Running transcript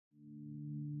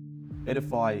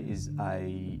Eddyfi is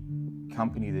a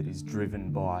company that is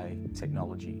driven by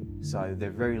technology, so they're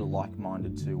very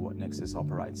like-minded to what Nexxis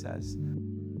operates as.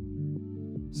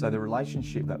 So the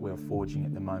relationship that we're forging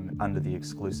at the moment under the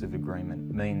exclusive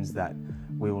agreement means that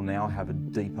we will now have a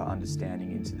deeper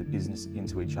understanding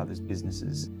into each other's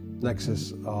businesses.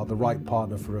 Nexxis are the right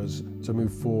partner for us to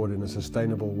move forward in a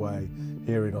sustainable way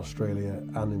here in Australia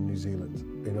and in New Zealand.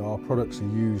 Our products are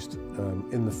used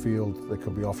in the field. They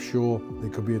could be offshore, they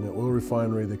could be in an oil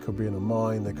refinery, they could be in a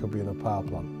mine, they could be in a power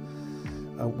plant.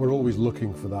 We're always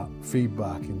looking for that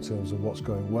feedback in terms of what's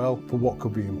going well, for what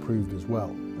could be improved as well.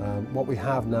 What we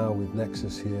have now with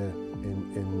Nexxis here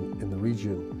in the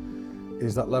region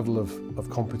is that level of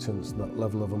competence and that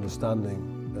level of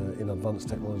understanding in advanced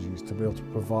technologies to be able to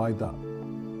provide that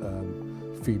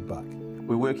feedback.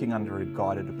 We're working under a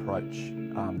guided approach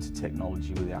to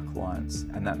technology with our clients,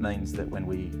 and that means that when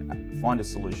we find a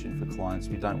solution for clients,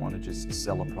 we don't want to just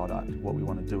sell a product. What we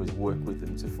want to do is work with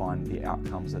them to find the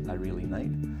outcomes that they really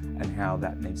need and how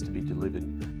that needs to be delivered.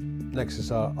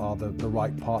 Nexxis are the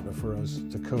right partner for us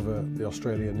to cover the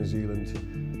Australia-New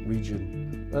Zealand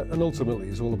region, and ultimately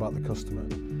it's all about the customer.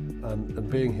 And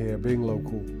being here, being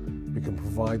local, we can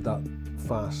provide that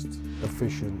fast,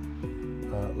 efficient,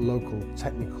 local,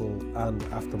 technical and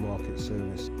aftermarket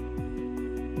service.